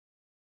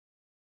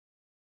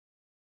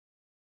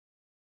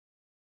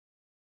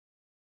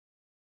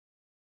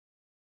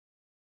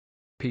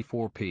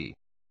P4P.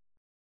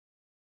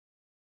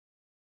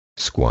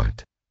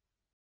 Squat.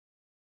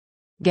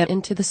 Get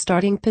into the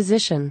starting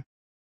position.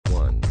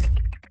 1,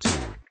 2,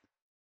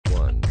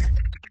 1,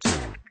 2,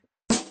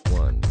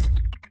 1,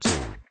 2,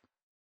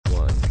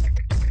 1,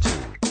 2,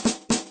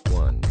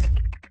 1,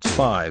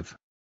 5,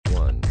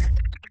 1,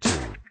 2,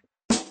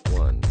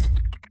 1,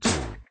 2,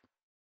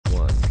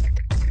 1,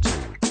 2,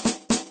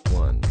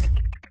 1,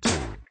 2,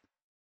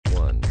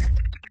 1,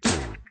 2.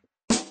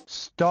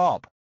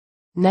 stop,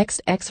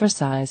 Next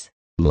exercise.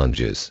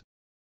 Lunges.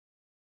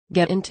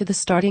 Get into the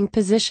starting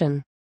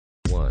position.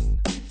 1,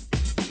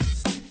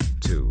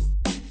 2,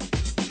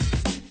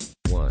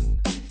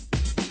 1,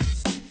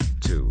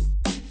 2,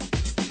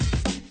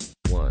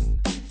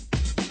 1,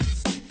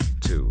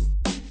 2,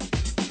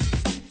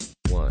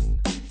 1,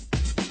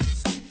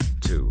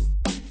 2,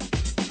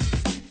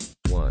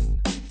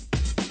 1,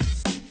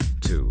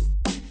 2,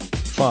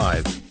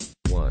 5,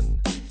 1,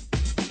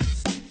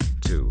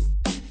 2,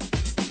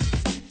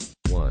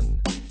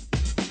 1,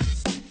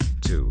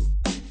 2,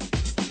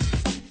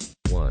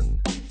 1,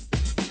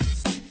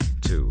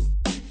 2,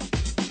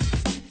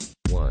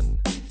 1,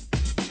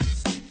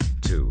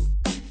 2,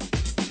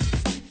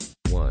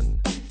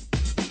 1,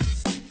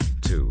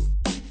 2.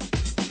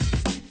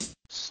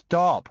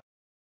 stop,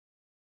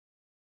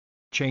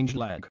 change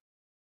leg,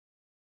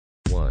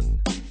 1,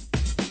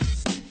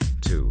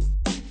 2,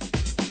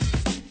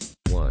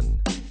 1,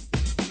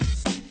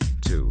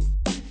 2,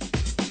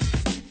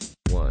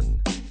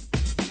 1,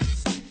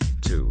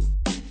 2,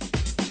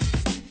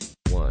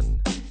 1,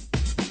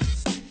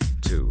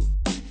 2,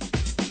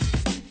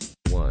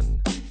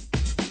 1,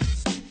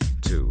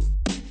 2,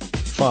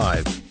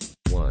 5,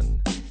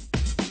 1,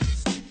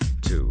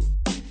 2,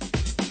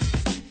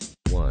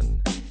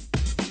 1,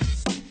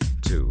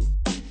 2,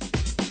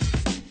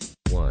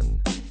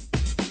 1,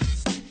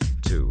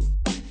 2,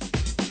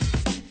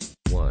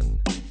 1,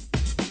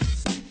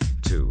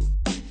 2,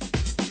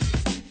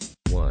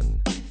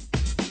 1,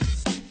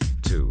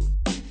 2.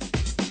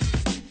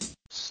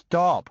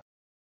 stop,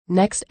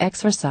 Next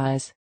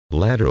exercise.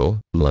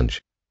 Lateral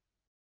lunge.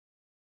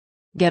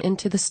 Get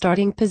into the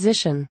starting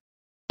position.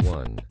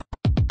 1,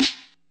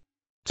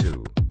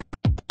 2,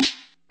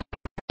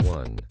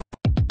 1,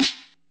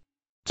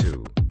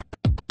 2,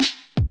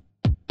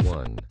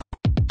 1,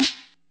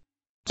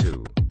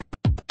 2,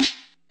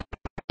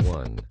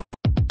 1,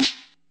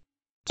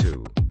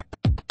 2,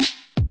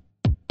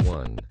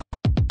 1,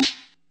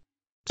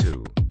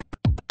 2,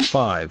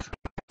 5,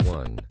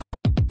 1,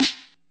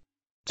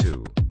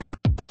 2,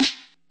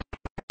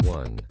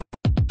 1,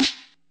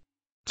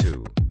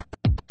 2,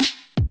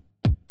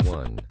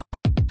 1,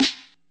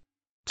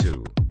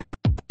 2,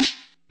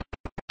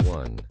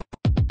 1,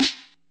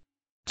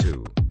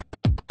 2,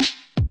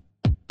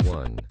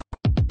 1,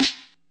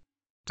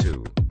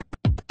 2.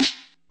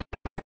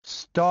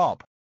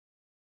 stop,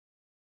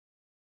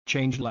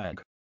 change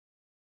leg,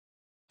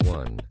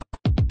 1,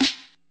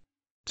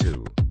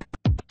 2,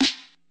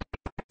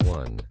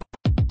 1,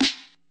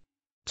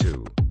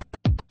 2,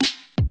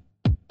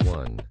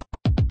 1,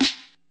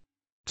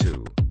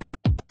 2,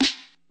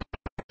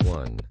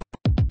 1,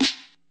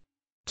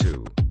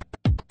 2,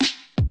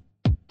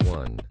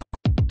 1,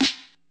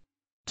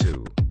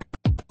 2,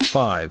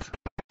 5,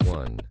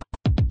 1,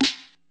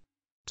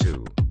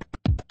 2,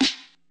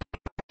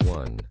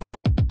 1,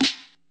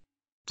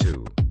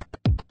 2,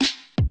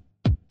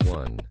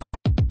 1,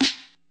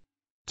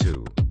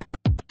 2,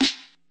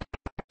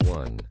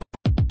 1,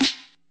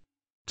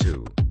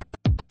 2,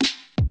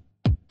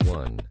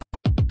 1,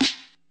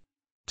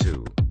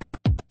 2.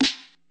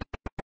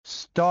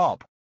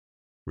 stop,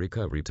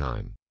 Recovery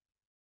time.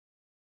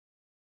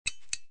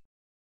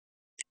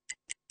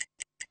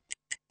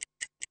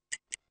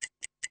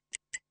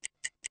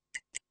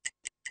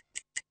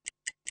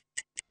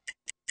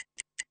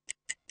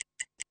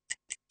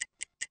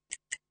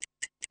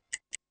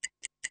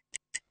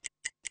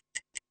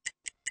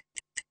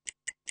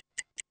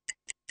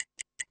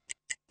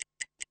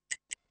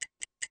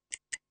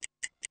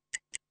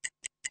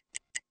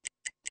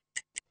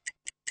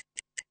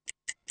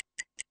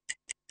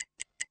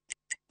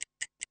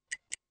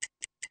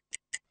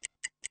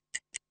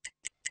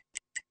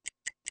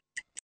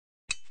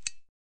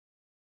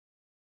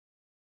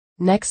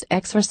 Next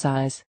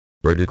exercise.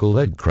 Vertical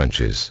leg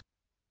crunches.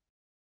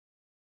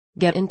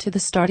 Get into the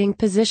starting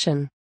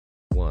position.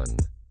 1,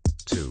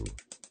 2,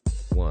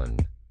 1,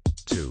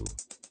 2,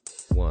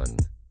 1,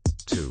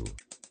 2,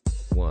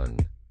 1,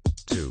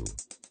 2,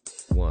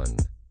 1,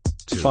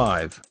 2.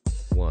 5,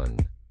 1,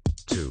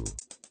 2,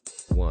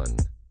 1,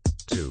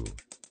 2,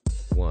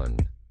 1,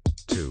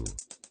 2,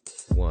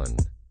 1,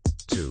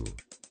 2,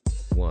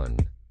 1,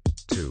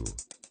 2.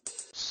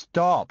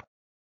 stop,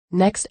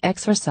 Next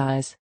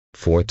exercise.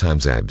 4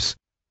 times abs.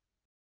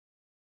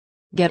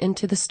 Get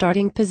into the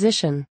starting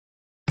position.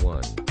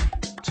 1,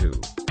 2,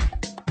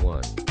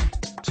 1,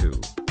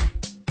 2,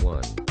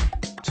 1,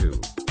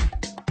 2,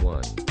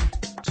 1,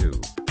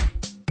 2,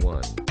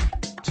 1,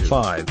 2.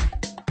 5,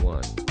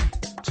 1,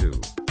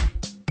 2,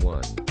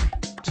 1,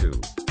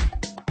 2,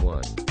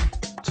 1,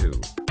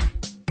 2,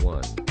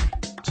 1,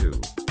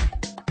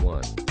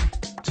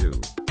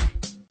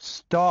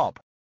 Stop.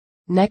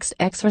 Next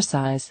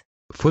exercise.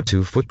 Foot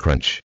to foot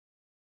crunch.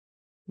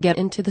 Get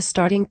into the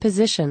starting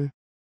position.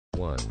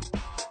 1,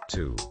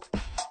 2,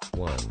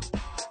 1,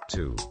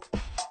 2,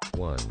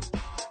 1,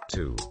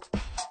 2,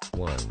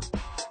 1,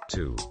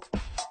 2,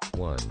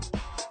 1,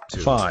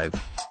 2. 5,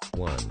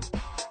 1,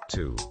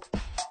 2,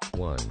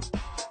 1,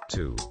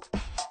 2,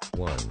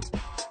 1,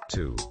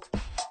 2,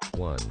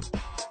 1,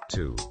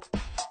 2,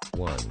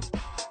 1,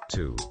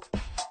 2.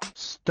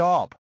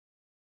 stop.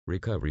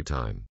 Recovery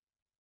time.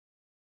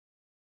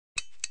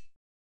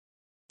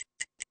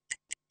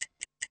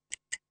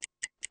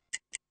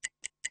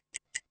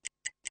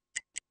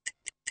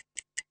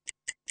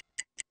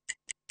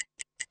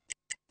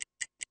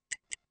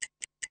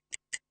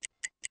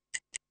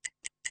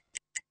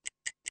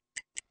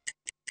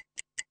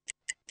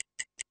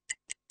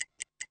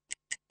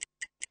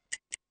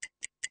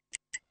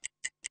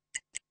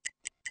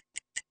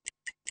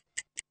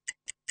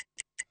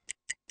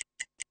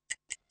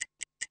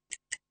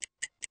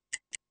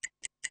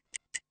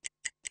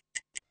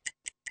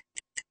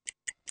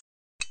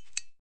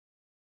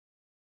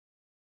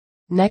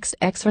 Next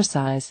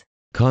exercise.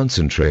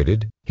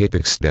 Concentrated hip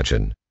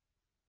extension.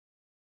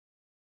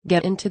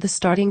 Get into the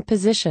starting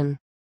position.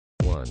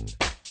 1,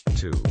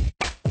 2,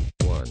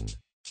 1,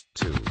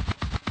 2,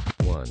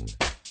 1,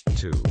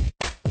 2,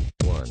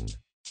 1,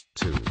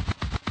 2,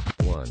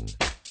 1,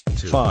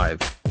 2.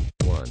 5,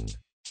 1,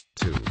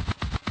 2,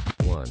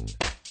 1,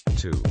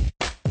 2,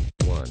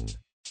 1,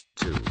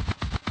 2,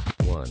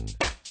 1,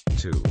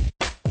 2,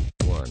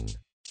 1,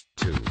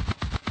 2.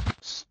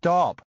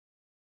 stop.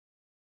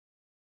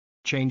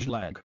 Change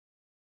leg.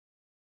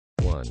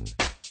 1,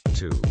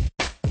 2,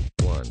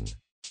 1,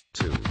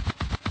 2,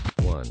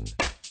 1,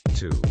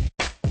 2,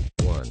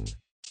 1,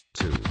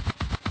 2,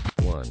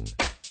 1,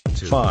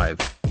 2.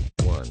 5,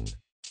 1,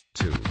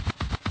 2,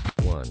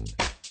 1,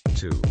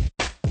 2,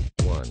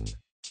 1,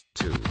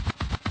 2,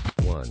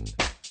 1,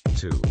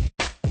 2,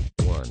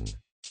 1,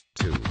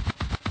 2.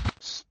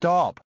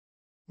 stop.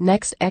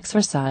 Next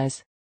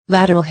exercise.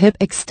 Lateral hip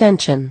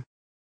extension.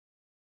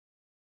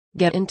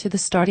 Get into the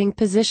starting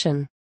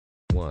position.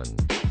 1,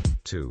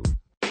 2,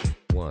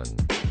 1,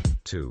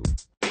 2,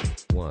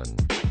 1,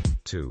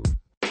 2,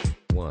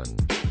 1,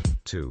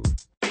 2,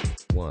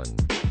 1,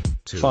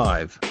 2.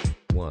 5,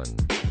 1,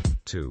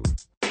 2,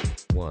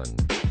 1,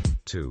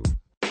 2,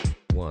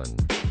 1,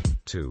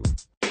 2,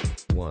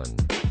 1,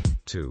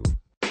 2,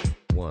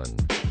 1,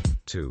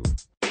 2.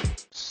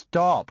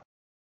 stop.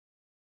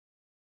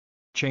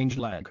 Change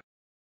leg.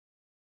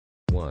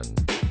 1,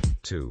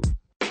 2,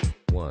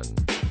 1,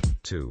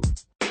 2,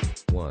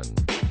 1,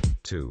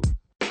 2,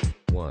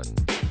 1,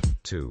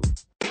 2,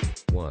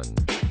 1,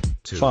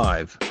 2.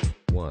 5,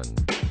 1,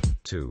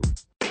 2,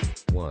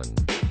 1,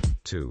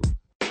 2,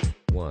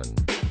 1,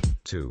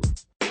 2,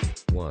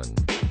 1,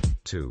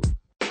 2,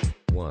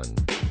 1,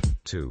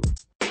 2.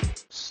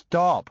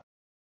 stop.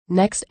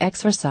 Next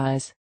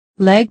exercise.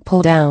 Leg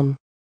pull down.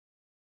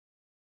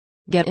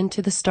 Get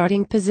into the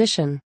starting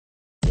position.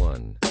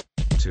 1,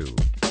 2,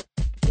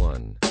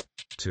 1,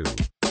 2,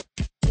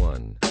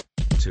 1,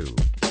 2,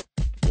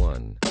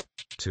 1,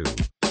 2,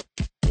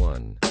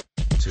 1,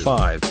 2.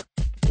 5,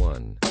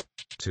 1,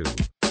 2,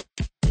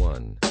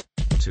 1,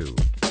 2,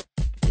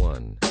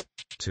 1,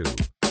 2,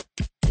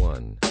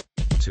 1,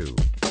 2,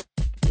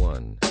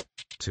 1,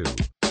 2.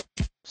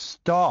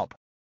 stop.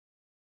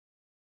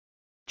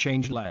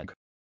 Change leg.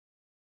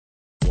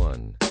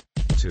 1,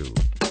 2,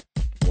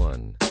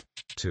 1,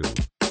 2,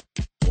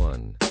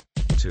 1,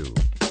 2,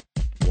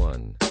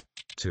 1,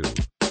 2,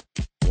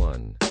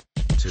 1,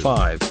 2.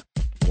 5,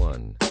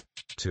 1,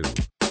 2,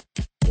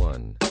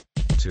 1,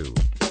 2,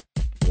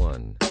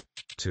 1,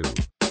 2,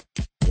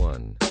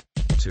 1,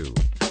 2,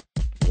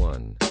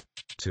 1,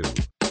 2.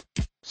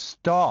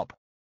 stop.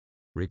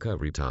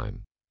 Recovery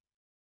time.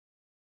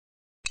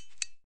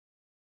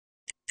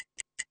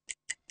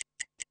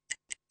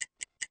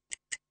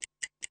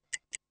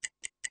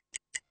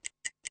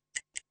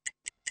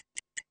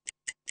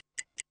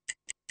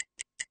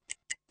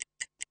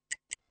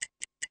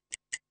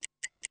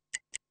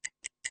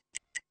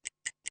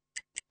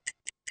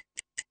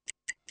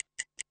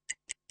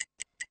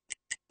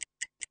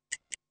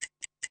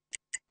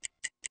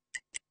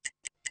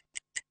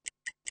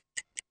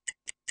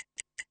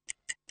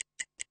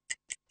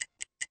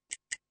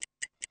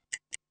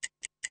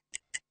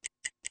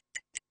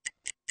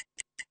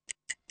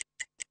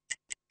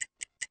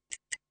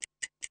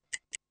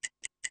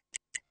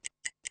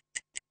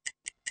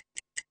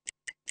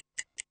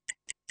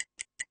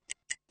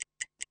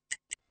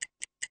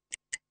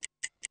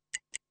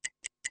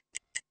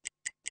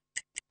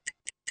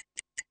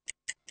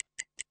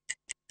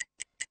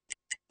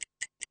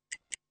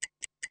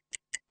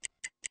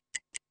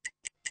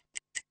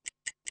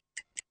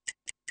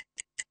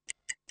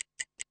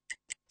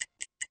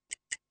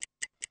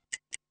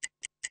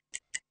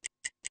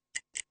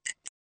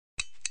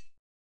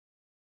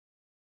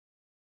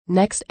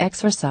 Next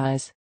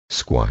exercise.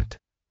 Squat.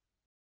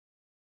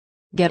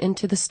 Get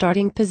into the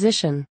starting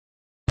position.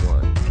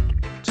 1,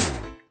 2,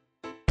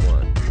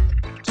 1,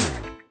 2,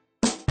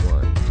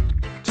 1,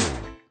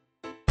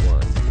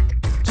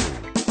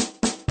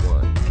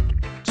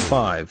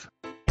 5,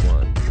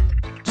 1,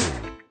 2,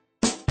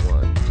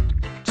 1,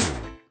 2,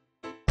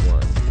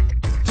 1, 2,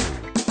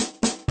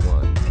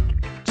 1,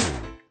 2,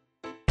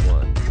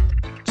 1,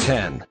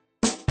 10,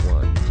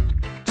 1,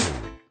 2,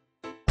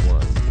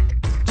 1,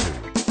 2,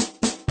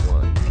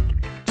 1,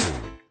 2,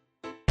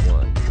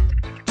 1,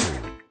 2,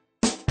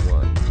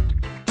 1,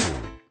 2.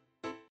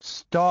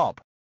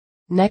 stop,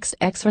 Next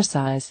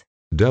exercise.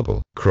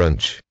 Double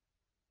crunch.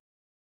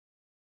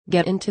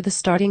 Get into the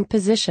starting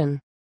position.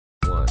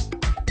 1,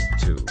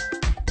 2,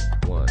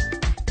 1,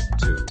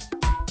 2,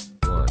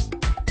 1,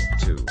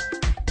 2,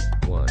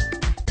 1,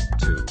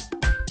 2,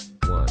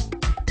 1,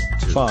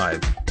 2.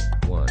 5,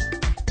 1,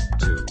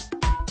 2,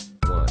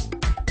 1,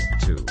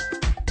 2,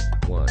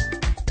 1,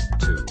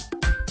 2,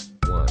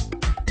 1,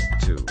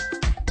 2,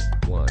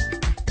 1,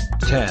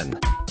 10,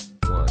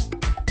 1,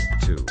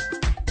 2,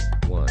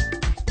 1,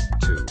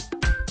 2,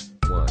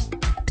 1,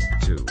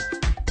 2,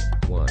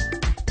 1,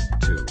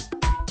 2,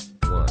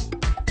 1,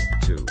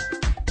 2.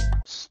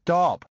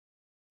 stop,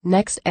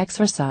 Next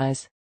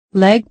exercise.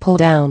 Leg pull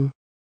down.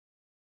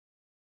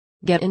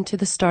 Get into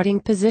the starting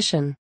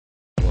position.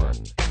 1,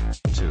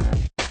 2,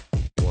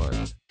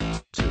 1,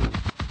 2,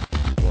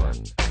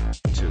 1,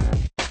 2,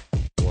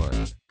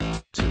 1,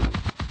 2,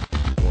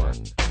 1,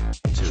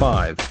 2.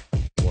 5,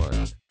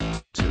 1,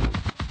 2,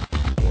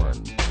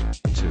 1,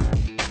 2,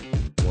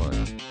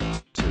 1,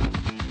 2,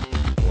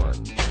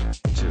 1,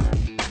 2,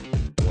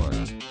 1,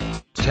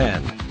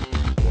 10,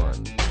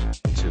 1,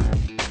 2,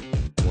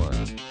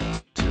 1,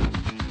 2,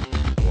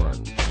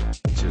 1,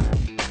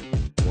 2,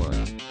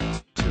 1,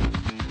 2,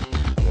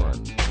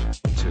 1,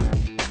 2.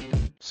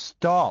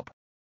 stop,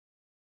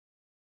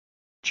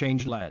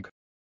 change leg,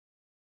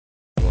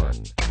 1,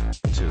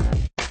 2,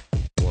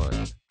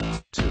 1,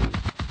 2,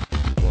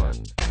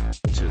 1,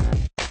 2,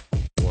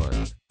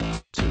 1,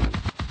 2,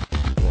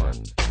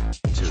 1,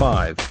 2.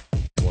 5,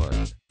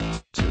 1,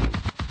 2,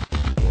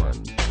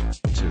 1,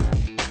 2,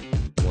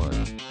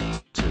 1,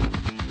 2,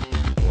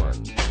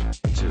 1,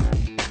 2,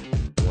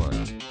 1,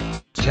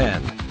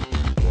 10,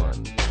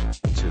 1,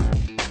 2,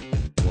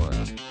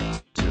 1,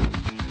 2,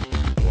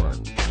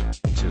 1,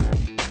 2,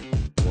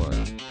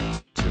 1,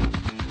 2,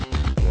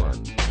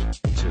 1,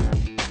 2.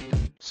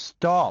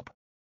 stop,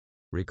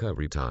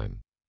 Recovery time.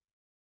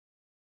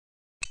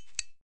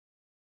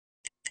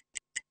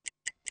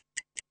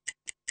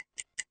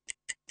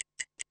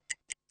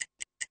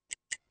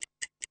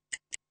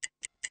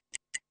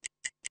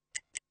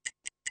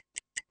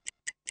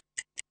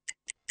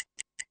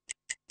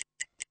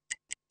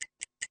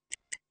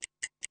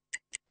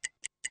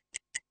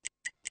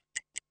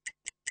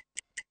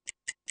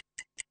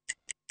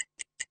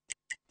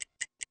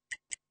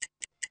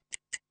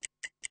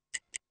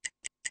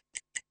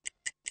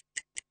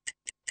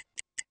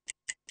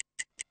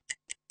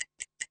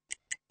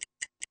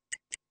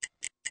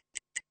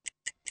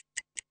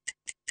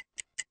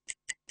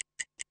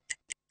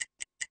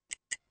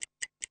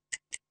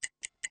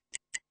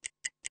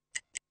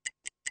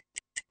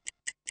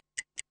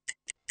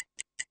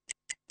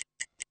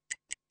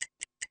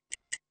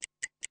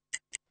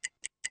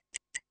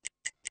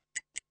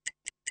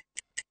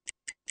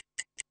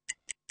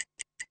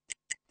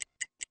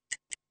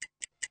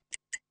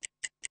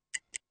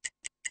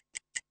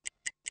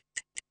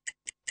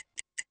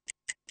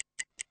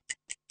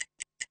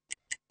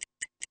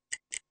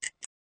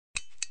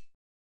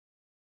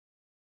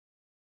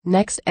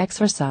 Next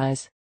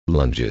exercise.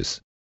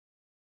 Lunges.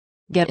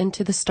 Get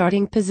into the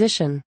starting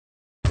position.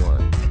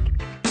 1,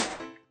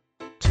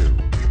 2,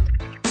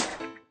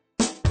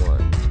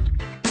 1,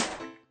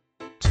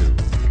 2,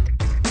 1,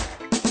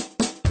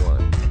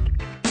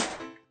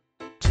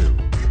 2,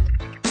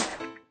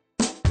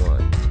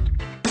 1,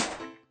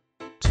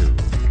 2,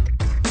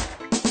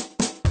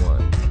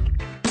 1,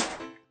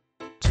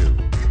 2,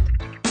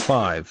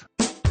 5,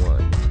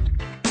 1,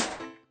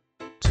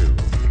 2,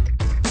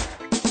 1,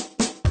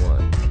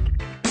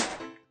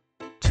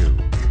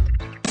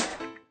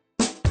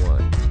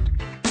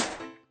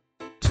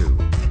 2,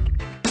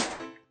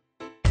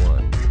 1, 2,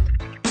 1,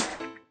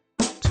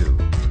 2,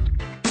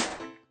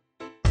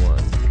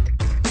 1,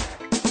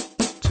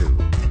 2,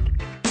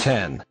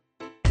 10,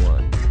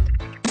 1,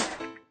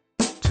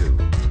 2,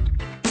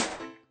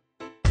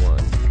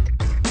 1, 2,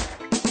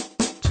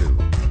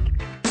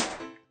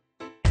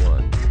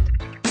 1,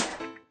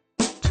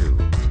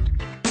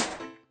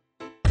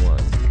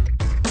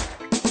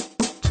 2,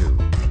 1, 2,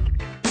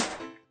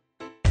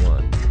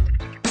 1,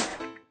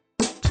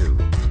 2,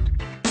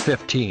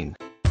 15,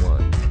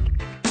 1,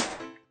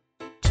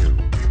 2,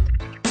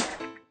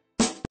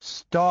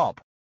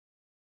 stop,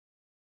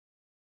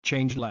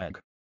 change leg,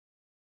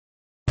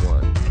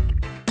 1,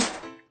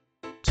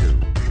 2,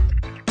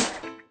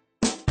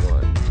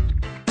 1,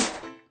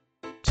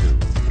 2,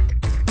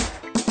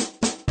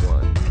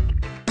 1,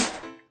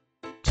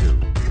 2,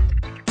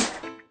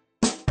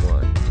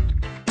 1,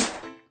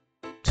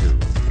 2,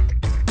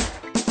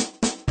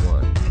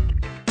 1,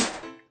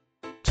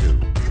 2,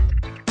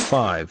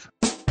 5,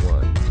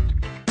 1,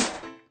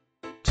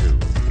 2,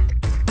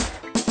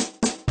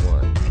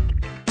 1,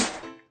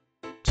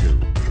 2,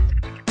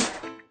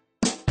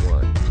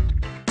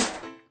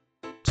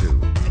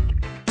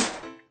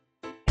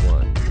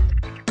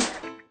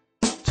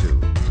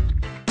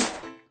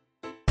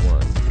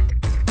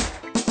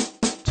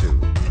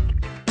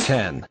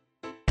 10,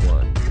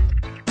 1,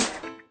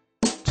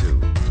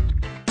 2,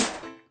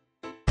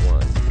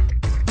 1,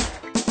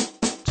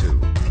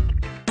 2,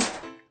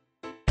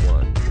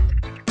 1,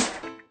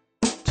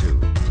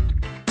 2,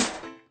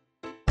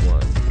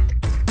 1,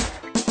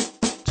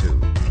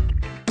 2,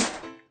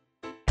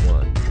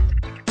 1,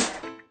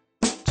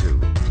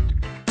 2,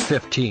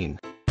 15.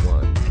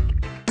 1,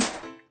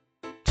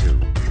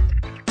 2,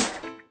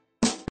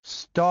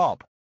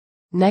 Stop.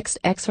 Next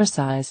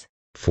exercise.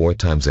 4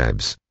 times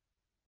abs.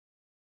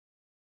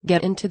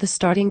 Get into the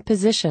starting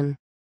position.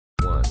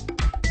 1,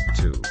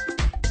 2,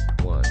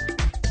 1,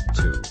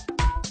 2,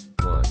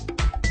 1,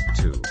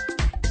 2,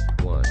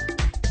 1,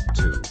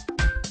 2,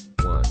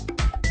 1,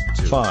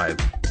 2, 5,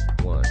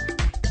 1,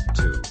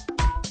 2,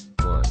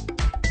 1,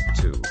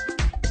 2,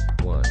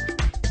 1,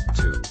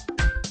 2,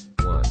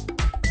 1,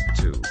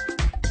 2,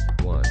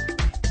 1,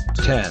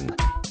 10,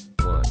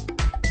 1,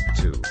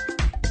 2,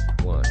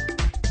 1,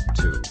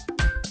 2,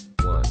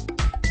 1,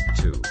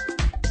 2,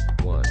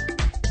 1,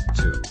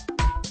 2,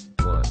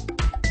 1,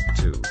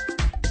 2.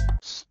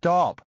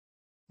 Stop.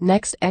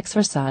 Next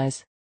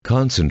exercise.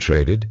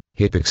 Concentrated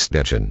hip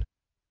extension.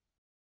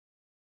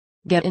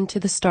 Get into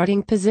the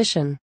starting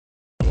position.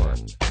 1,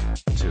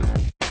 2,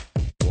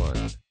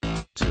 1,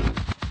 2,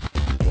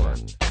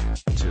 1,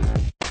 2,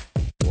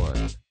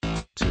 1,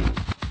 2,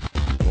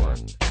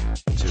 1,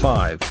 2.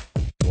 5,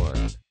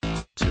 1,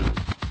 2,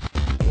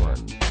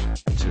 1,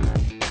 2,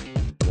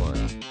 1,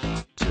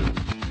 2,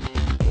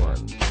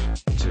 1,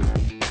 2,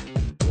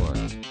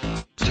 1,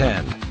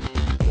 10,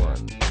 1,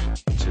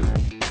 2,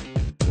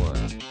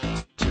 1,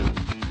 2,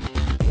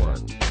 1,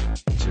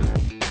 2,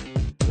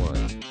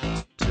 1,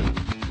 2,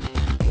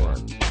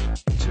 1,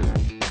 2.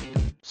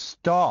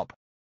 stop.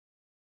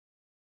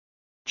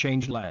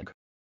 Change leg.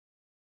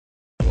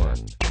 1,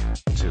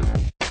 2,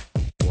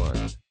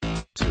 1,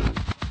 2,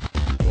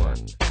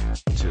 1,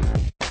 2,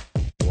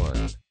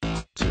 1,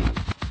 2,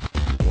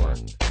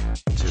 1,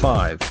 2.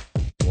 5,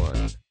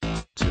 1,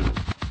 2,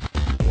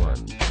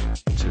 1,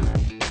 2,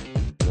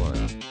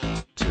 1,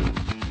 2,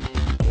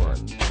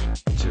 1,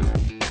 2,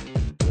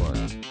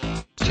 1,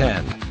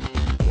 10,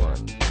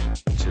 1,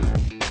 2,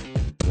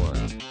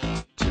 1,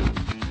 2,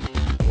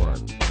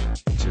 1,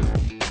 2,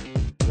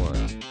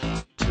 1,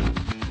 2,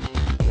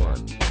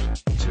 1,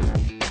 2.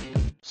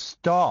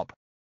 stop.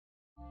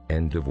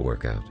 End of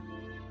workout.